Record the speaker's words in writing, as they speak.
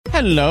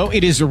Hello,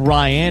 it is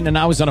Ryan, and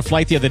I was on a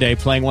flight the other day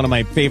playing one of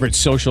my favorite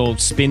social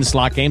spin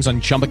slot games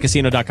on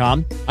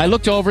ChumbaCasino.com. I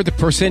looked over at the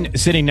person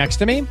sitting next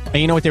to me, and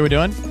you know what they were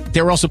doing?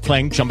 They were also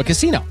playing Chumba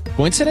Casino.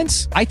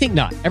 Coincidence? I think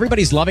not.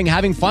 Everybody's loving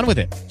having fun with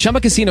it. Chumba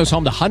Casino is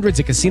home to hundreds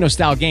of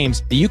casino-style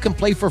games that you can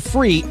play for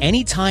free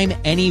anytime,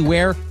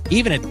 anywhere,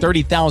 even at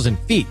 30,000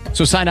 feet.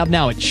 So sign up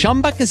now at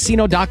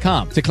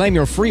ChumbaCasino.com to claim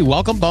your free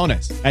welcome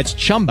bonus. That's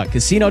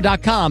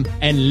ChumbaCasino.com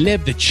and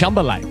live the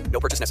Chumba life. No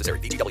purchase necessary.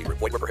 VGW.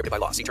 Void where prohibited by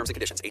law. See terms and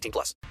conditions.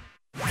 18+.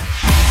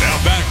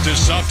 Now back to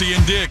Softy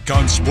and Dick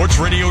on Sports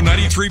Radio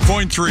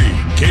 93.3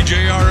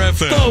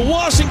 KJR-FM. The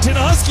Washington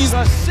Huskies,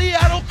 the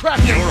Seattle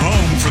Kraken. Your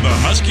home for the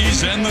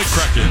Huskies and the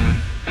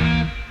Kraken.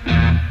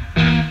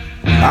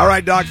 All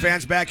right, Dog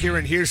fans, back here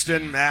in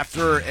Houston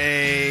after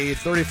a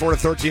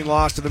 34-13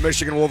 loss to the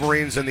Michigan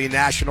Wolverines in the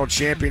national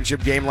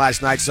championship game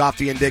last night.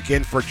 Softy and Dick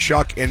in for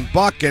Chuck and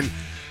Buck, and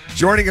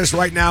joining us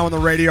right now on the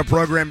radio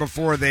program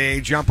before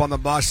they jump on the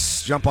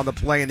bus, jump on the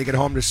plane to get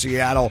home to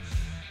Seattle,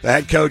 the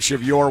head coach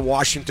of your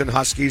Washington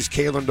Huskies,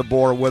 Kalen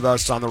DeBoer, with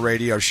us on the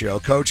radio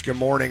show. Coach, good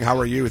morning. How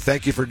are you?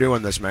 Thank you for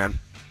doing this, man.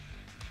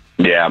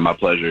 Yeah, my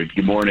pleasure.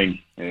 Good morning.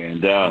 And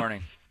good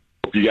morning.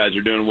 Hope you guys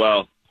are doing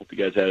well. Hope you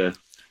guys had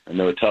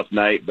a tough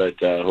night, but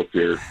hope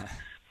you're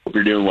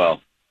doing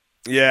well.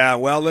 Yeah,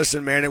 well,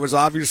 listen, man, it was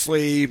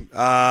obviously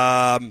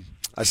a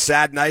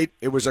sad night.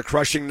 It was a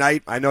crushing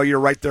night. I know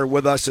you're right there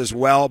with us as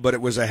well, but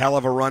it was a hell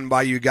of a run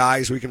by you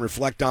guys. We can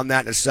reflect on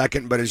that in a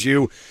second. But as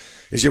you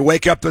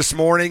wake up this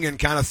morning and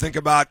kind of think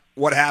about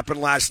what happened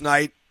last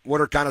night,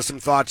 what are kind of some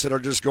thoughts that are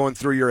just going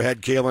through your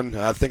head,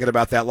 Kalen, thinking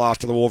about that loss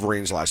to the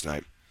Wolverines last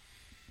night?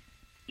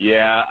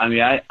 Yeah, I mean,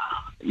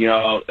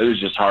 it was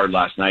just hard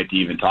last night to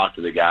even talk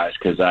to the guys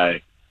because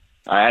I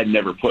had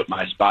never put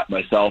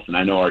myself, and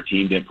I know our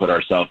team didn't put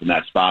ourselves in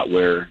that spot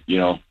where,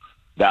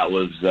 that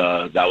was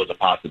a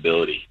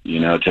possibility,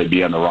 to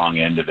be on the wrong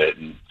end of it.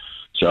 And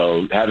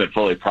so haven't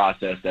fully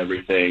processed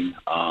everything.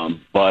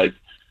 But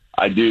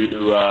I do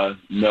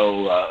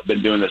know,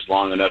 been doing this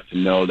long enough to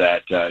know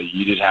that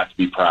you just have to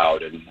be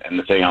proud. And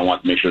the thing I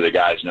want to make sure the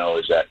guys know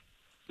is that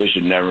they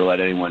should never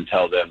let anyone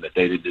tell them that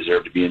they didn't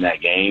deserve to be in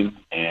that game.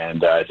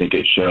 And I think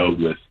it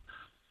showed with,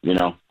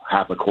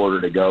 half a quarter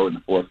to go in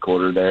the fourth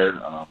quarter there.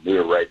 We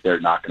were right there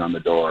knocking on the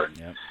door.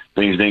 And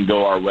things didn't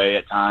go our way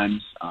at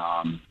times,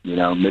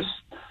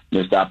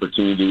 missed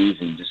opportunities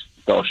and just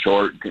fell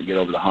short and couldn't get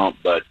over the hump.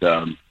 But,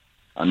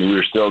 we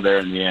were still there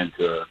in the end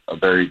to a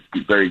very,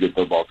 very good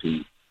football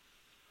team.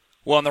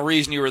 Well, and the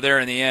reason you were there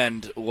in the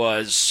end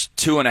was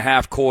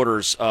 2.5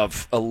 quarters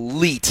of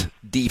elite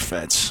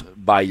defense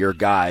by your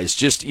guys.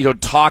 Just,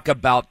 talk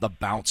about the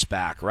bounce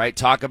back, right?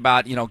 Talk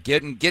about,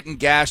 getting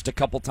gashed a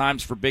couple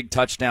times for big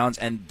touchdowns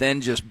and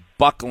then just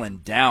buckling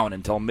down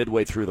until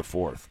midway through the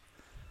fourth.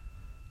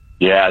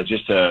 Yeah,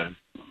 just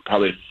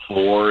probably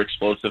 4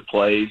 explosive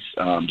plays,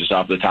 just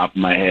off the top of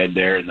my head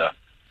there in the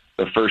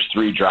first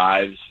 3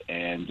 drives.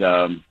 And,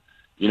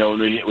 when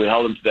we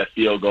held them to that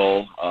field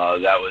goal,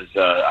 that was,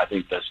 I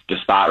think, the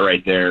spot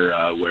right there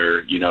where,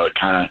 it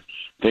kind of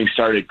things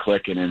started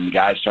clicking and the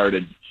guys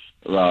started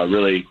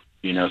really,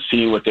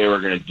 seeing what they were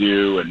going to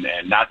do. And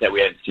not that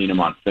we hadn't seen them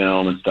on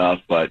film and stuff,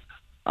 but,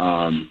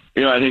 I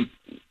think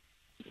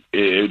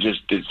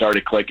it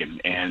started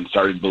clicking and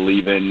started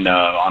believing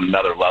on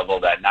another level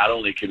that not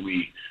only could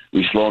we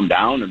slow them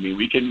down,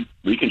 we can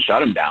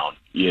shut them down,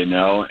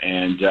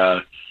 and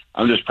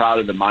I'm just proud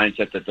of the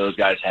mindset that those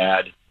guys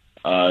had.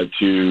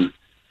 To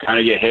kind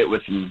of get hit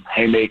with some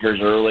haymakers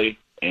early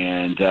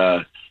and,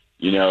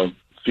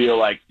 feel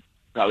like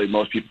probably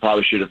most people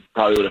would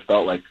have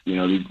felt like, we're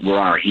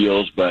on our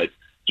heels, but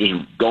just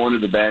going to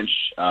the bench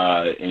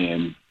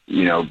and,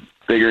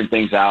 figuring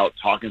things out,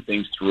 talking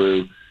things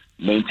through,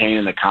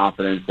 maintaining the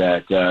confidence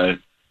that,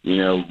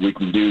 we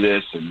can do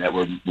this and that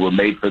we're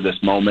made for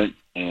this moment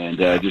and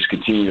just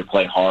continue to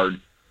play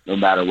hard no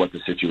matter what the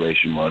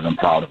situation was. I'm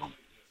proud of them.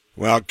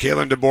 Well,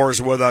 Kalen DeBoer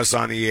is with us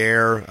on the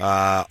air.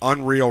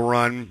 Unreal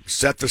run,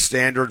 set the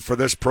standard for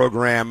this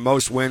program,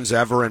 most wins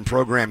ever in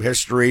program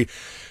history,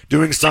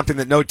 doing something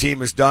that no team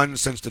has done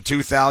since the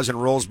 2000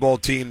 Rose Bowl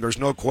team. There's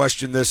no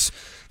question this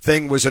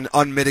thing was an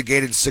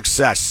unmitigated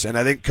success. And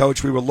I think,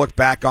 Coach, we will look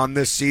back on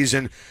this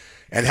season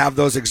and have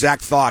those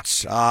exact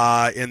thoughts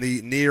in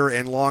the near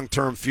and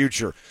long-term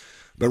future.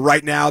 But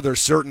right now,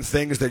 there's certain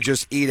things that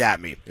just eat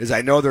at me, as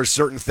I know there's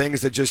certain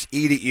things that just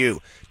eat at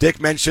you. Dick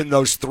mentioned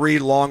those 3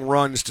 long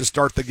runs to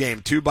start the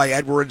game, 2 by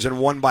Edwards and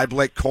 1 by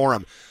Blake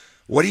Corum.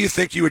 What do you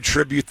think you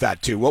attribute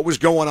that to? What was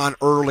going on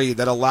early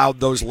that allowed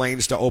those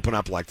lanes to open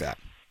up like that?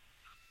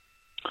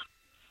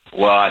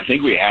 Well, I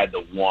think we had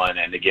the one,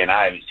 and again,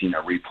 I haven't seen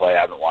a replay,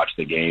 I haven't watched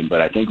the game, but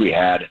I think we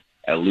had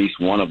at least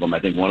one of them. I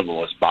think one of them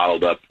was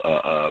bottled up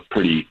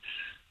pretty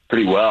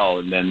well.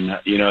 And then,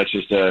 it's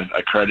just a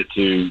credit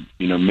to,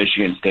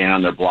 Michigan staying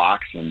on their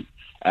blocks. And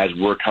as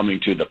we're coming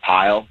to the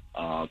pile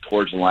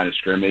towards the line of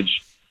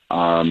scrimmage,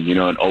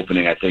 an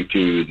opening, I think,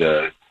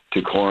 to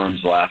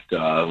Corum's left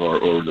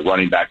or the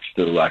running backs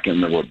to the left. I can't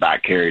remember what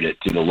back carried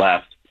it to the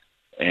left.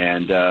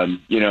 And,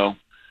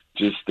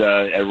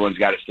 everyone's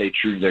got to stay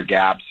true to their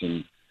gaps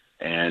and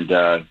and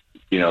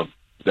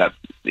that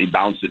he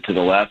bounced it to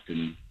the left,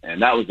 and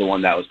that was the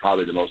one that was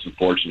probably the most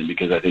unfortunate,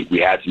 because I think we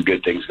had some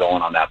good things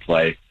going on that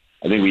play.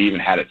 I think we even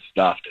had it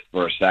stuffed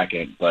for a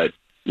second, but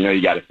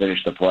you got to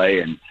finish the play,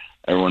 and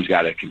everyone's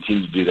got to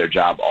continue to do their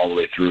job all the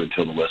way through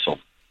until the whistle.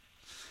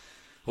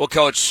 Well,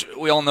 Coach,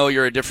 we all know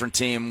you're a different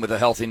team with a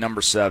healthy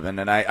number 7,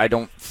 and I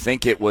don't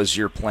think it was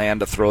your plan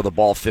to throw the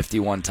ball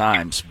 51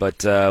 times,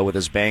 but with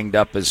as banged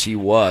up as he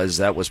was,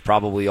 that was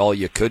probably all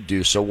you could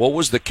do. So what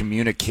was the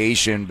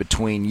communication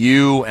between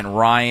you and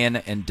Ryan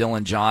and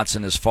Dillon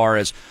Johnson as far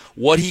as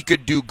what he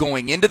could do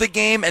going into the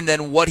game and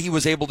then what he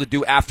was able to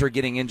do after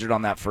getting injured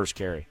on that first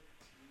carry?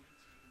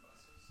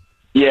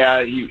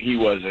 Yeah, he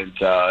wasn't,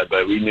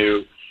 but we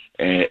knew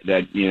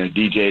that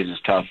DJ is as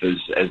tough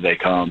as they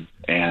come,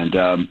 and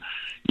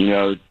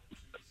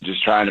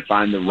just trying to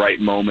find the right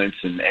moments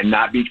and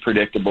not be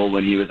predictable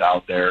when he was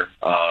out there,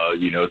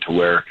 to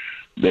where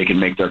they can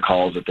make their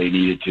calls if they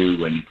needed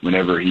to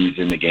whenever he's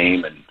in the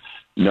game, and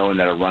knowing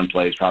that a run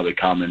play is probably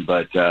coming,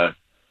 but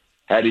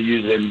had to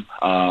use him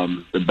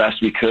the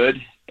best we could,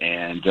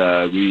 and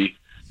we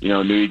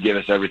knew he'd give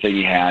us everything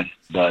he had,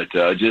 but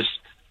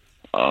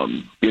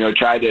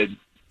try to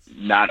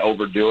not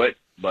overdo it,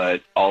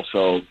 but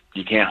also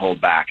you can't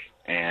hold back.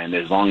 And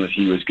as long as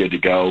he was good to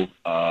go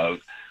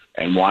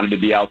and wanted to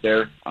be out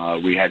there,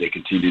 we had to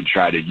continue to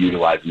try to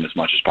utilize him as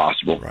much as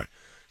possible. Right.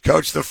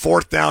 Coach, the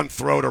fourth down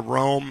throw to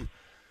Rome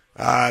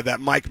that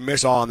Mike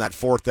missed on that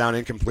fourth down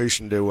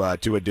incompletion to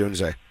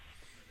Adunze.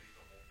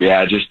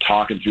 Yeah, just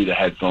talking through the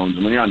headphones.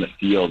 And when you're on the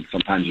field,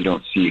 sometimes you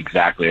don't see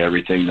exactly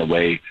everything the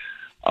way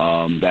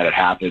that it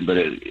happened. But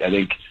I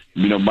think,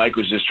 Mike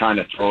was just trying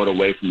to throw it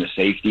away from the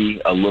safety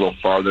a little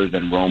farther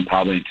than Rome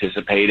probably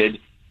anticipated.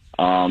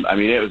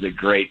 It was a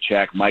great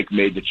check. Mike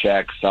made the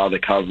check, saw the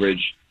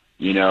coverage,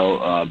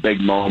 big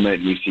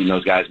moment. We've seen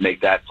those guys make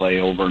that play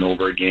over and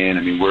over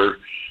again. We're,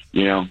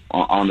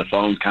 on the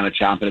phone kind of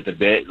chomping at the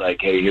bit,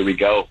 like, hey, here we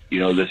go.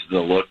 This is the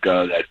look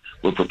that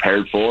we're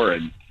prepared for.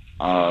 And,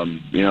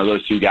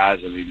 those two guys,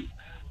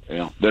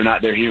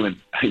 they're human,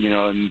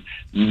 and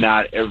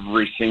not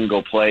every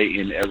single play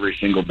in every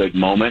single big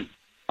moment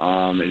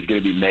is going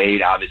to be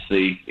made.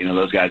 Obviously,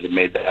 those guys have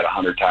made that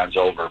 100 times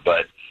over.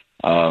 But,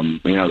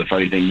 the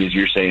funny thing is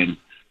you're saying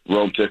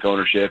Rome took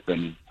ownership,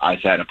 and I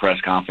sat in a press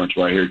conference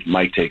where I heard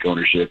Mike take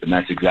ownership, and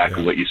that's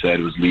exactly what you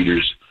said. Was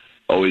leaders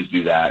always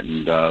do that.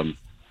 And,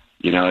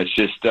 it's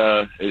just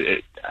I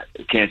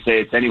can't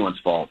say it's anyone's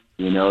fault.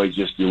 It's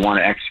just you want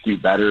to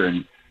execute better,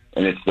 and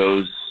it's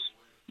those,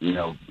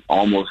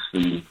 almost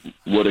the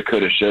woulda,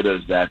 coulda,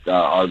 shouldas that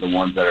are the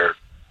ones that are,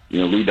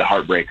 lead to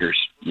heartbreakers,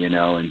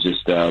 and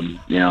just,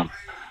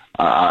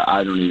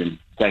 I don't even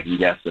second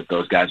guess that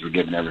those guys were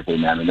giving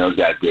everything. Those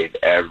guys gave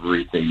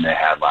everything they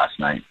had last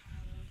night.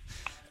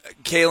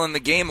 Kalen,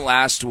 the game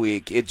last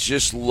week, it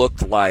just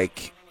looked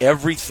like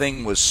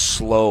everything was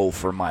slow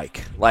for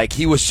Mike. Like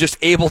he was just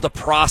able to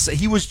process.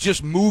 He was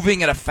just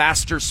moving at a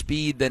faster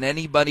speed than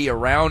anybody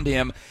around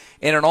him.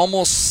 And it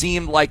almost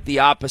seemed like the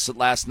opposite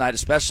last night,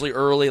 especially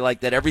early,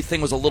 like that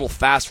everything was a little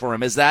fast for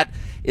him. Is that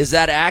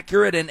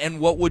accurate? And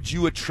what would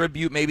you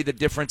attribute maybe the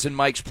difference in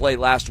Mike's play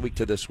last week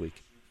to this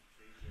week?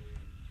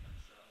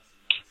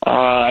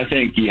 I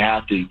think you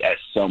have to, at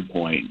some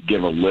point,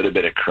 give a little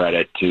bit of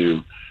credit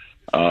to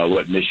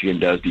what Michigan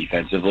does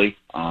defensively.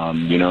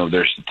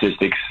 Their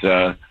statistics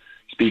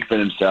speak for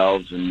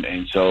themselves,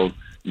 and so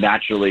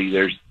naturally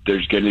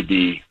there's going to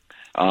be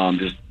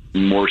just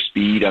more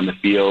speed on the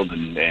field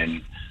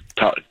and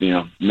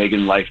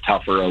making life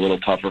a little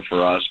tougher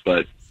for us.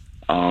 But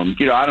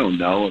I don't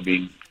know.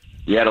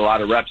 We had a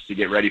lot of reps to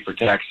get ready for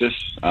Texas,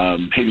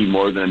 maybe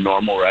more than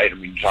normal, right?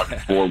 You're talking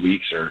 4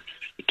 weeks or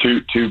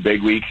two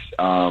big weeks,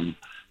 and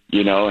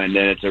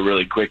then it's a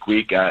really quick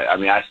week.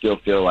 I still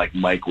feel like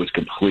Mike was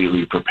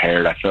completely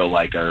prepared. I felt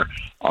like our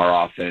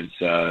offense,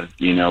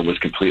 was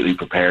completely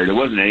prepared. It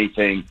wasn't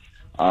anything.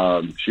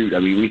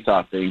 We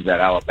saw things that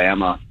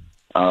Alabama,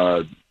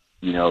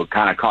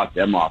 kind of caught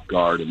them off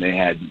guard, and they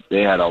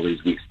had all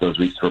those weeks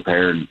to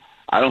prepare. And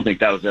I don't think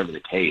that was ever the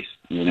case.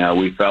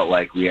 We felt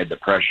like we had the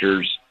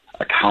pressures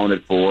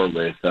accounted for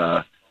with,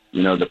 the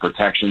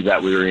protections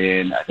that we were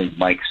in. I think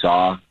Mike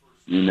saw,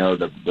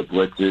 the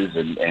blitzes,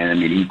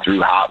 and he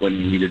threw hot when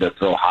he needed to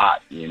throw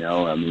hot. We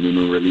were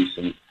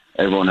releasing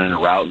everyone in a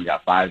route. We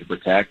got 5 to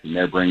protect, and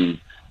they're bringing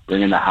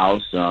the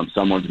house.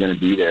 Someone's going to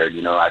be there.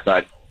 I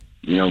thought,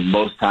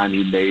 most time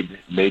he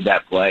made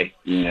that play.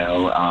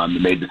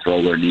 Made the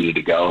throw where it needed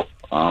to go.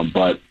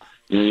 But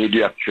you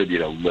do have to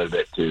attribute a little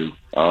bit to,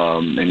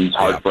 and it's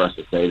hard for us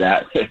to say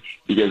that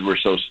because we're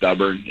so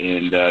stubborn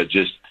and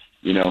just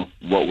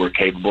what we're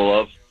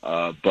capable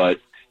of. But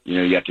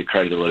you have to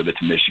credit a little bit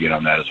to Michigan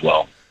on that as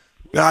well.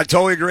 No, I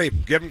totally agree.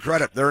 Give them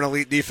credit. They're an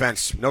elite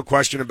defense. No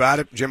question about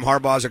it. Jim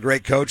Harbaugh's a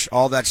great coach.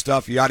 All that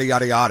stuff, yada,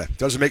 yada, yada.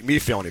 Doesn't make me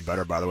feel any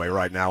better, by the way,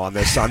 right now on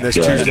this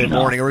Tuesday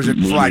morning. Or is it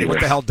Friday? What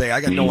the hell day? I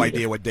got no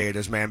idea what day it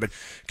is, man. But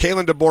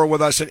Kalen DeBoer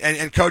with us.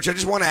 And Coach, I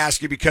just want to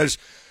ask you, because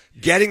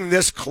getting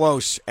this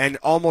close and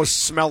almost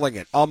smelling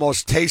it,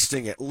 almost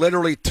tasting it,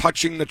 literally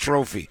touching the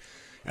trophy,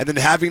 and then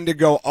having to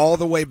go all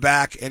the way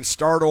back and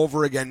start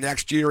over again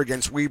next year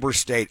against Weber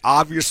State.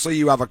 Obviously,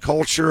 you have a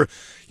culture,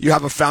 you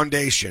have a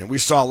foundation. We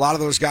saw a lot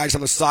of those guys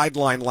on the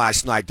sideline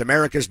last night.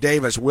 Demarcus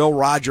Davis, Will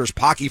Rogers,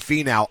 Pocky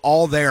Finau,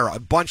 all there. A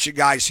bunch of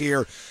guys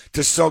here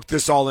to soak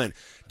this all in.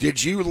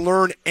 Did you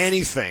learn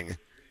anything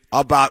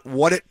about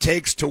what it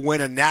takes to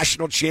win a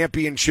national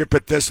championship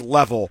at this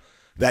level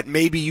that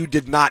maybe you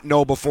did not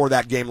know before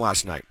that game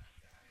last night?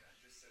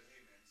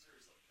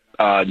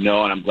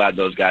 No, and I'm glad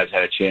those guys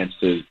had a chance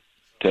to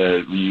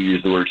you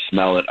use the word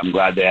smell it. I'm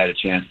glad they had a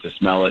chance to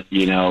smell it,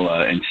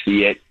 and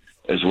see it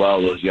as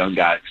well. Those young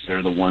guys,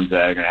 they're the ones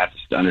that are going to have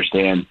to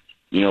understand,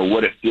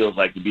 what it feels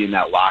like to be in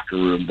that locker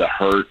room, the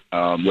hurt,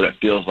 what it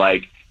feels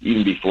like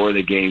even before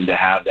the game to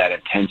have that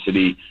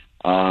intensity,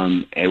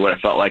 and what it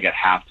felt like at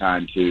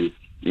halftime to,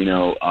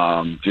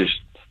 just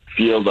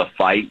feel the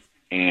fight.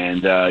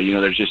 And,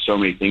 there's just so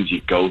many things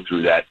you go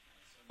through that,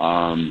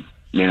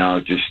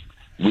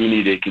 we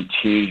need to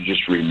continue to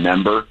just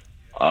remember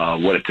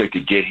what it took to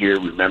get here,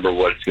 remember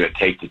what it's going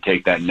to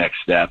take that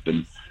next step.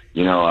 And,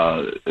 it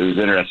was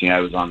interesting. I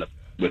was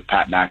with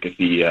Pat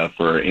McAfee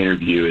for an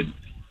interview,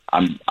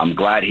 and I'm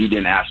glad he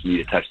didn't ask me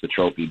to touch the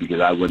trophy,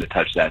 because I wouldn't have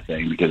touched that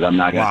thing, because I'm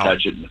not going to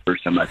touch it. And the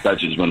first time I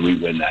touch it is when we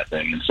win that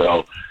thing. And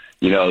so,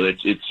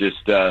 it's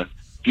just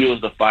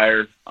fuels the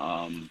fire.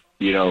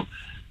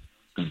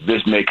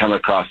 This may come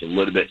across a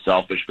little bit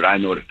selfish, but I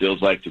know what it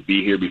feels like to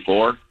be here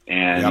before.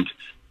 And yep.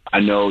 I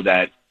know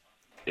that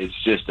it's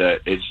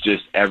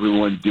just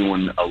everyone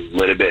doing a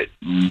little bit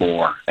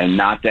more, and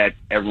not that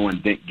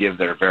everyone didn't give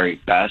their very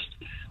best.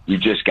 You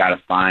just got to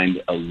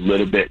find a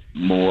little bit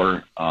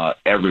more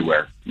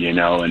everywhere,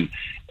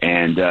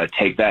 and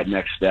take that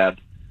next step.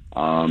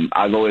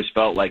 I've always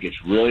felt like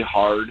it's really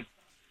hard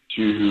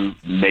to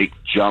make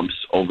jumps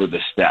over the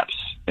steps,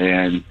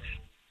 and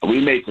we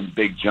made some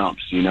big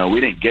jumps. We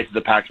didn't get to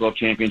the Pac-12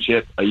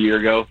 championship a year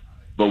ago,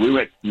 but we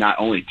went not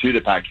only to the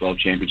Pac-12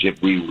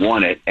 championship, we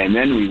won it, and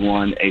then we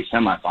won a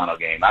semifinal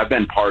game. I've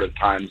been part of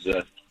times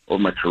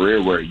over my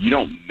career where you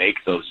don't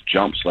make those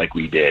jumps like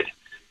we did.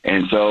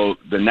 And so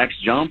the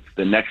next jump,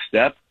 the next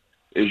step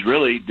is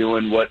really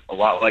doing a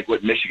lot like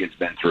what Michigan's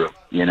been through,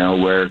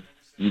 where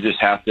you just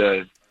have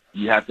to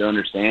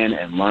understand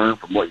and learn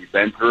from what you've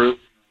been through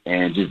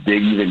and just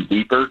dig even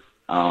deeper.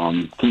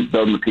 Keep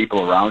building the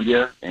people around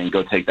you and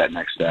go take that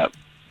next step.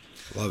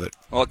 Love it.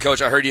 Well,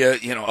 Coach, I heard you,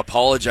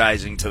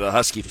 apologizing to the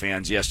Husky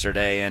fans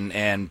yesterday, and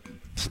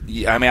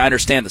I mean, I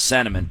understand the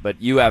sentiment,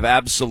 but you have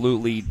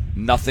absolutely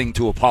nothing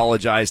to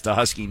apologize to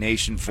Husky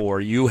Nation for.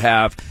 You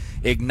have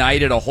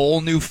ignited a whole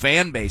new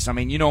fan base. I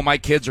mean, my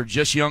kids are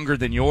just younger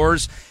than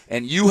yours,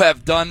 and you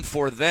have done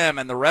for them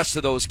and the rest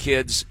of those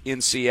kids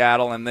in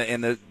Seattle and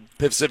in the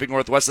Pacific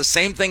Northwest the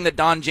same thing that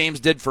Don James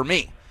did for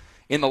me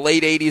in the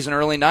late 80s and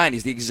early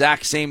 90s, the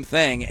exact same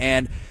thing.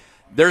 And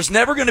there's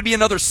never going to be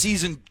another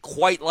season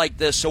quite like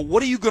this. So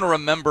what are you going to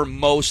remember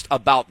most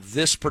about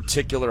this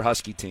particular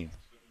Husky team?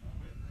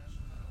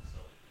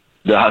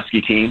 The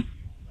Husky team?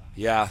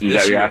 Yeah.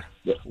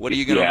 What are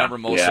you going to remember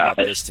most about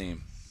this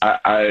team?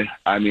 I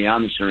mean,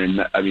 I'm just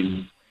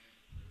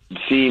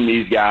seeing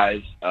these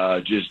guys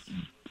just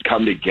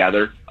come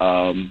together.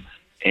 And,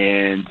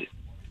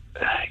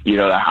 I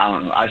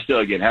don't know. I still,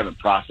 again, haven't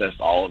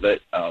processed all of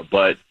it.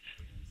 But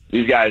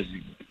these guys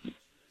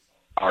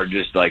are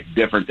just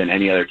different than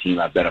any other team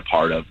I've been a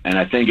part of. And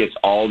I think it's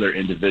all their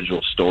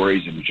individual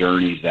stories and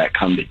journeys that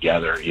come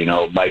together.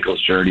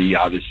 Michael's journey,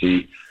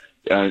 obviously,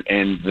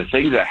 and the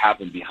things that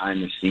happen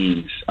behind the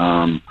scenes.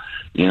 I'm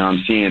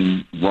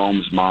seeing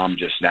Rome's mom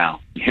just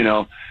now,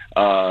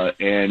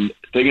 and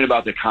thinking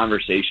about the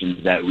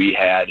conversations that we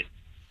had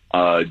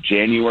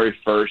January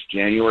 1st,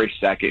 January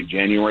 2nd,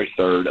 January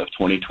 3rd of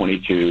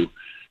 2022,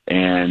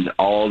 and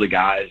all the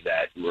guys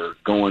that were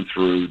going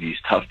through these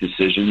tough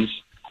decisions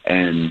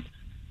and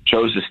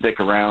chose to stick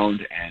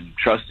around and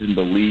trusted and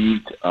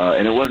believed.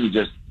 And it wasn't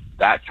just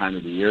that time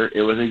of the year.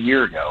 It was a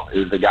year ago. It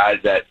was the guys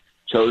that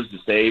chose to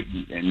save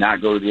and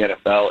not go to the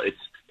NFL.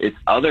 It's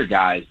other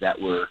guys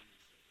that were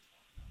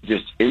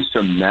just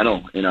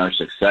instrumental in our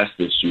success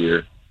this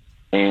year,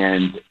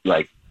 and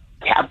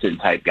captain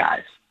type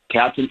guys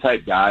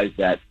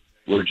that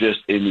were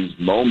just in these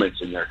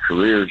moments in their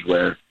careers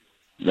where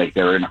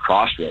they're in a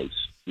crossroads,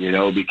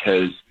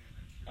 because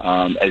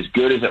as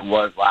good as it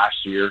was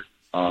last year,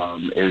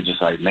 it was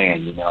just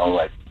man,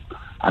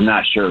 I'm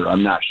not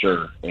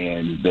sure.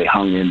 And they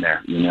hung in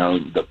there.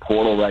 The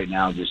portal right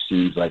now just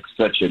seems like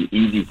such an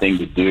easy thing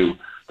to do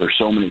for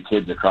so many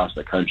kids across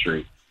the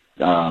country.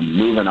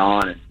 Moving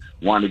on and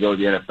wanting to go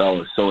to the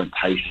NFL is so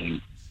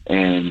enticing.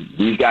 And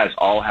these guys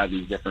all have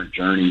these different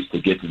journeys to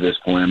get to this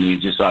point. I mean, you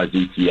just saw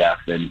DTF,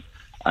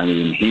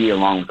 and he,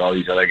 along with all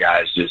these other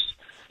guys, just,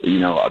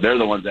 they're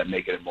the ones that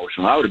make it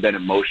emotional. I would have been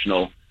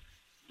emotional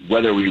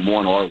whether we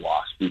won or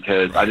lost,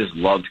 because I just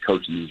loved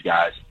coaching these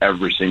guys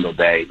every single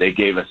day. They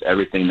gave us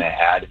everything they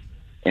had,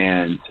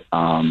 and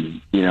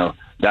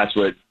that's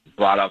what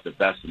brought out the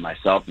best in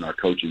myself and our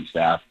coaching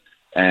staff.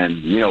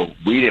 And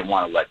we didn't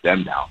want to let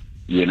them down,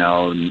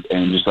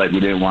 and just like we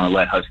didn't want to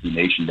let Husky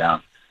Nation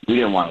down, we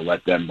didn't want to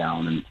let them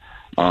down.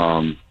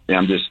 I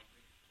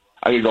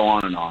could go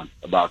on and on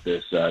about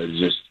this. It's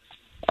just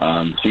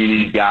seeing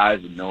these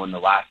guys and knowing the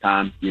last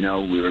time, we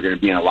were going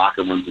to be in a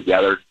locker room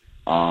together.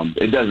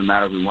 It doesn't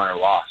matter if we won or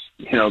lost.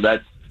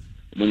 That's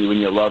when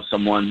you love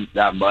someone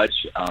that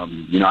much.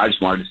 I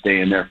just wanted to stay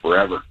in there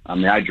forever. I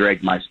mean, I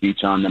dragged my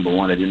speech on. Number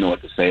one, I didn't know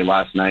what to say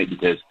last night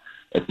because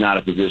it's not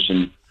a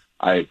position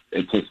I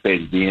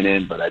anticipated being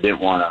in, but I didn't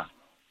want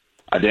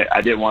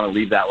to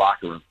leave that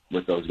locker room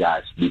with those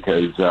guys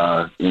because,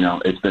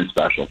 it's been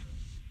special.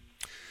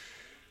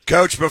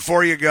 Coach,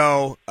 before you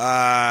go,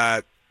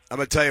 I'm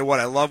going to tell you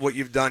what, I love what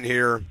you've done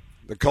here,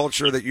 the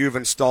culture that you've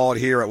installed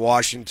here at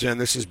Washington.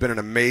 This has been an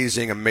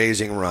amazing,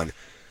 amazing run.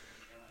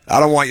 I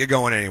don't want you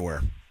going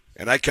anywhere,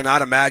 and I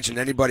cannot imagine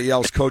anybody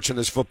else coaching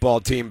this football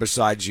team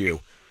besides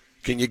you.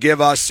 Can you give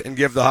us and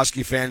give the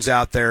Husky fans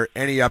out there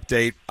any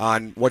update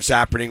on what's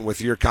happening with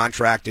your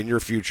contract and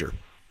your future?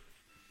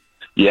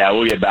 Yeah,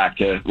 we'll get back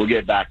to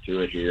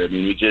it here. I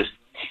mean,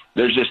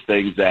 there's just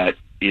things that,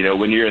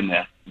 when you're in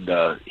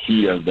the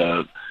heat of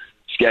the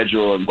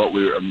schedule and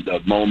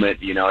the moment,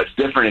 it's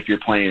different if you're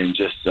playing in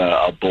just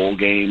a bowl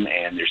game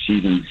and your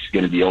season's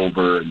going to be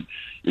over and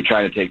you're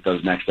trying to take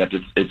those next steps.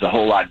 It's a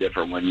whole lot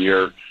different when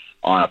you're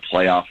on a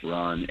playoff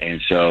run.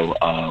 And so,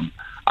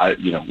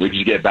 we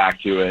just get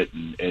back to it.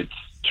 And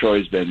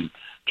Troy's been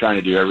trying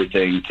to do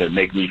everything to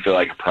make me feel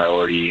like a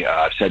priority.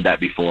 I've said that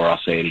before. I'll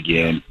say it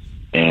again.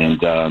 And,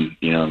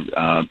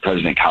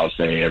 President Kause,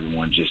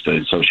 everyone just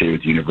associated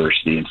with the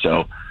university. And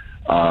so,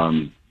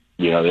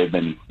 they've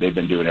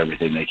been doing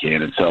everything they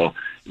can. And so,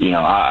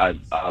 I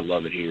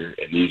love it here.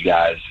 And these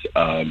guys,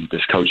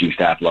 this coaching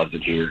staff loves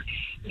it here.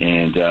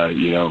 And,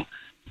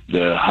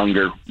 the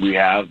hunger we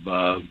have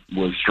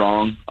was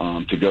strong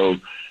to go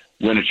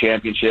win a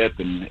championship.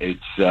 And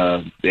it's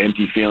the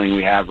empty feeling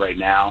we have right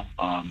now.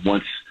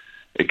 Once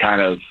it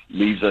kind of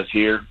leaves us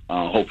here,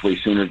 hopefully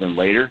sooner than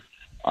later,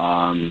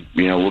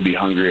 we'll be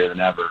hungrier than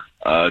ever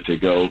to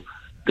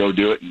go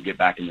do it and get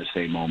back in the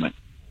same moment.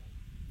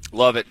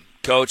 Love it.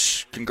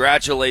 Coach,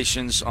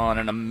 congratulations on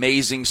an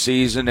amazing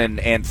season,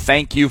 and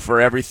thank you for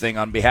everything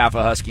on behalf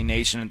of Husky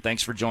Nation, and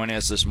thanks for joining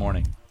us this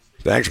morning.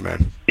 Thanks,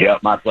 man. Yeah,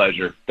 my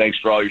pleasure. Thanks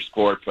for all your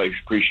support. I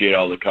appreciate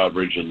all the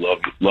coverage and love,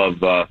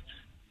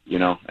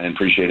 and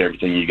appreciate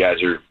everything you guys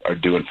are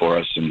doing for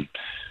us and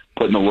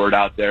putting the word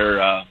out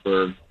there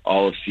for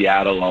all of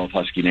Seattle, all of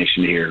Husky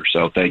Nation to hear.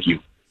 So thank you.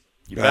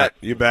 You bet.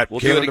 You bet. We'll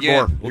Kalen do it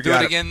again. DeBoer, We'll do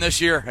it again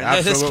this year.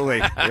 Absolutely.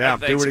 Yeah,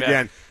 Thanks, do it man.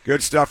 again.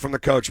 Good stuff from the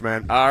coach,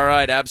 man. All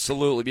right,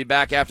 absolutely. Be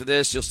back after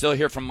this. You'll still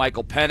hear from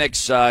Michael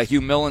Penix.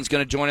 Hugh Millen's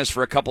going to join us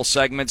for a couple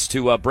segments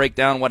to break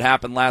down what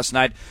happened last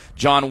night.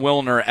 John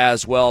Wilner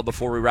as well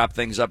before we wrap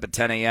things up at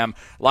 10 a.m.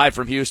 Live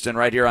from Houston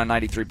right here on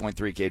 93.3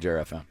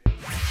 KJRFM.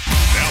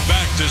 Now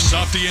back to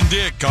Softy and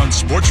Dick on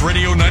Sports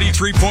Radio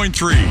 93.3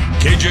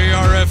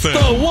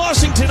 KJRFM. The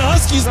Washington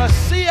Huskies, the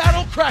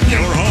Seattle Kraken.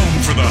 Your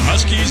home for the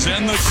Huskies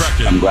and the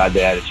Kraken. I'm glad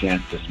they had a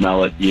chance to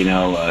smell it,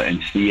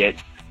 and see it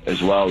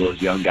as well.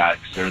 Those young guys,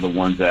 they're the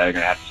ones that are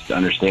going to have to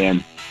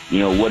understand,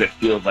 what it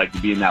feels like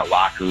to be in that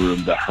locker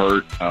room, the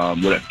hurt,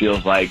 what it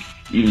feels like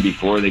even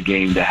before the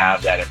game to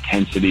have that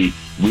intensity.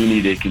 We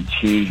need to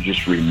continue to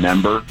just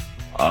remember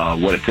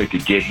what it took to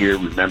get here,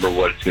 remember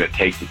what it's going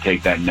to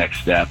take that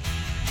next step.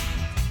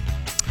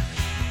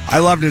 I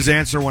loved his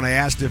answer when I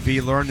asked if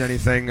he learned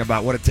anything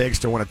about what it takes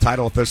to win a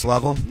title at this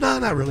level. No,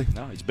 not really.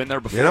 No, he's been there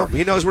before.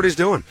 He knows what he's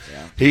doing.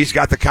 Yeah. He's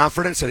got the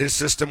confidence that his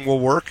system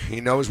will work.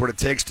 He knows what it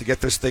takes to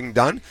get this thing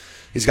done.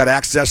 He's got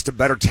access to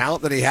better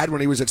talent than he had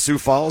when he was at Sioux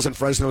Falls and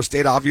Fresno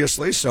State,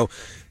 obviously. So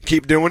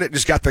keep doing it.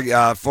 Just got the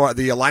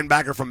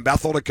linebacker from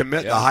Bethel to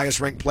commit, the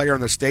highest-ranked player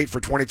in the state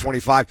for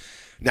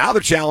 2025. Now the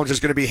challenge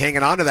is going to be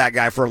hanging on to that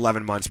guy for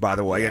 11 months, by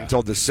the way,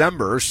 until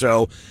December.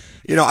 So,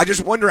 I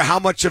just wonder how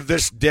much of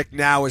this, Dick,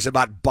 now is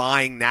about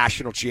buying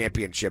national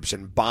championships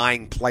and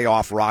buying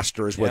playoff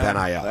rosters with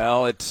NIL.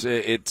 Well,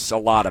 it's a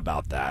lot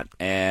about that.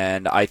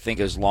 And I think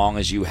as long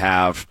as you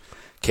have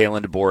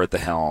Kalen DeBoer at the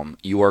helm,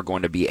 you are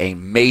going to be a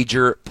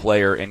major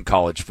player in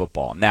college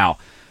football. Now,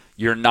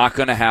 you're not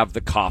going to have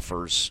the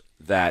coffers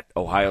that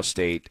Ohio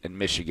State and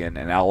Michigan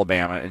and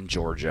Alabama and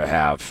Georgia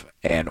have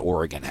and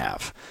Oregon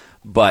have.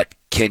 But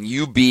can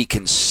you be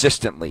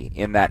consistently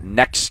in that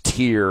next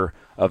tier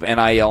of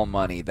NIL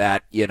money,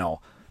 that,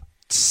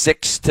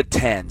 6 to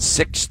 10,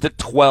 6 to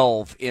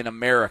 12 in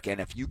America? And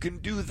if you can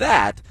do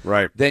that,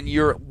 then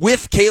you're,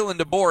 with Kalen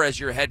DeBoer as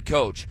your head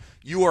coach,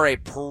 you are a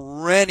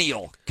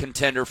perennial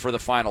contender for the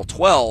Final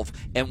 12.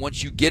 And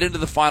once you get into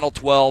the Final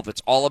 12,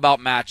 it's all about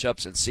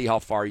matchups and see how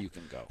far you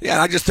can go.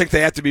 Yeah, I just think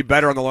they have to be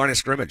better on the line of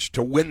scrimmage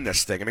to win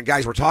this thing. I mean,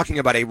 guys, we're talking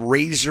about a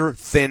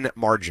razor-thin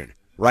margin,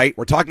 right?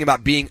 We're talking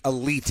about being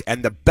elite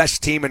and the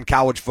best team in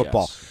college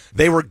football. Yes.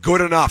 They were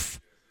good enough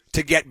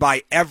to get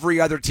by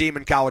every other team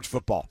in college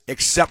football,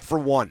 except for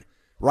one.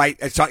 right?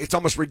 It's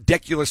almost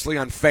ridiculously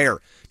unfair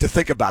to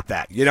think about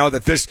that. You know,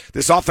 that this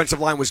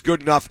offensive line was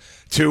good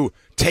enough to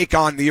take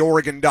on the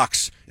Oregon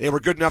Ducks. They were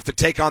good enough to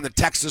take on the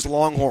Texas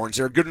Longhorns.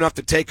 They were good enough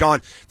to take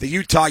on the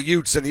Utah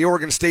Utes and the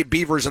Oregon State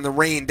Beavers in the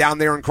rain down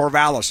there in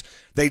Corvallis.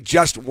 They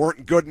just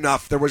weren't good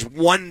enough. There was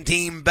one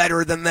team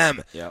better than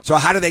them. Yep. So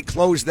how do they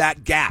close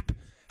that gap?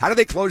 How do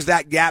they close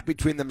that gap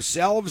between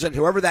themselves and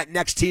whoever that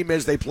next team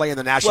is they play in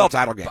the national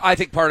title game? I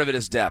think part of it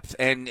is depth,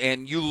 and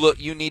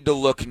you need to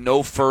look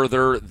no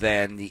further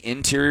than the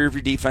interior of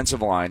your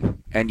defensive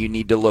line, and you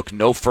need to look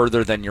no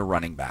further than your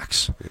running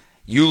backs.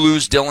 You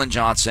lose Dillon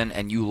Johnson,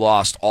 and you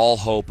lost all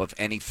hope of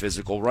any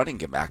physical running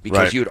back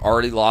because you had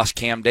already lost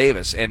Cam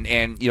Davis. And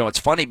it's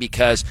funny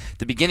because at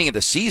the beginning of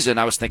the season,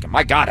 I was thinking,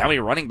 my God, how many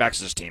running backs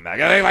is this team? They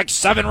got like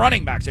 7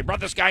 running backs. They brought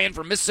this guy in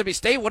from Mississippi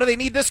State. What do they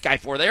need this guy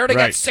for? They already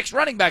got 6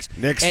 running backs.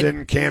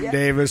 Nixon, Cam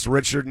Davis,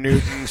 Richard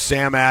Newton,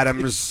 Sam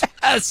Adams,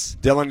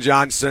 Dillon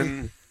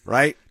Johnson,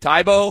 right?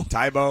 Tybo.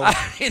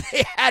 I mean,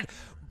 they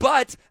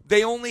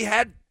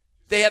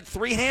had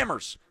 3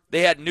 hammers.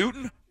 They had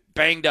Newton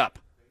banged up,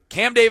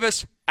 Cam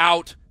Davis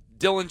out,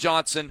 Dillon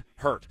Johnson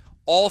hurt.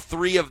 All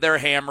 3 of their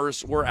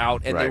hammers were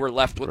out, and they were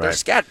left with their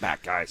scat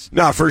back guys.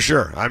 No, for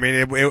sure. I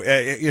mean,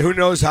 who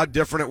knows how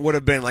different it would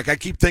have been. Like, I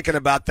keep thinking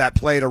about that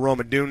play to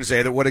Roma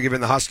Dunze that would have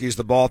given the Huskies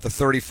the ball at the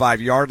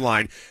 35-yard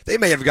line. They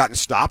may have gotten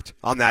stopped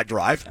on that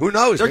drive. Who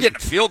knows? They're getting a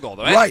field goal,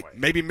 though, anyway. Right.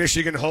 Maybe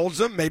Michigan holds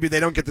them. Maybe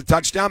they don't get the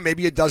touchdown.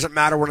 Maybe it doesn't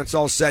matter when it's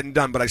all said and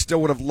done. But I still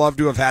would have loved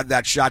to have had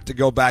that shot to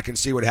go back and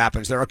see what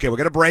happens there. Okay, we're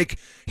going to break.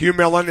 Hugh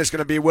Millen is going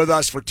to be with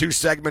us for 2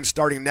 segments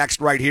starting next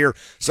right here.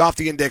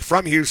 Softy and Dick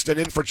from Houston,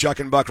 in for Chuck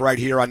and Buck right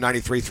here on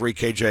 93.3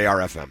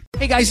 KJR-FM.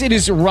 Hey guys, it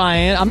is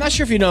Ryan. I'm not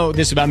sure if you know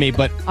this about me,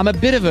 but I'm a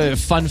bit of a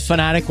fun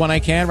fanatic when I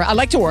can. I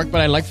like to work,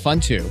 but I like fun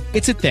too.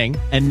 It's a thing.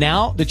 And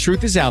now the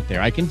truth is out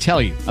there. I can tell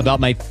you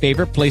about my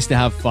favorite place to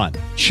have fun.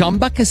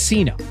 Chumba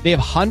Casino. They have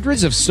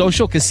hundreds of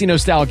social casino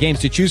style games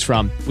to choose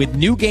from with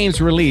new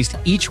games released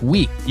each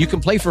week. You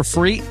can play for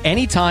free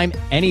anytime,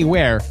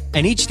 anywhere.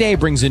 And each day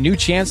brings a new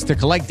chance to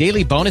collect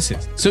daily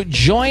bonuses. So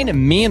join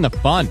me in the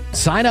fun.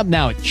 Sign up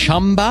now at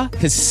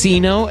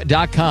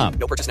ChumbaCasino.com.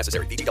 No purchase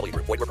necessary. VGW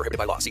Group. Void where prohibited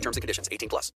by law. See terms and conditions. 18+.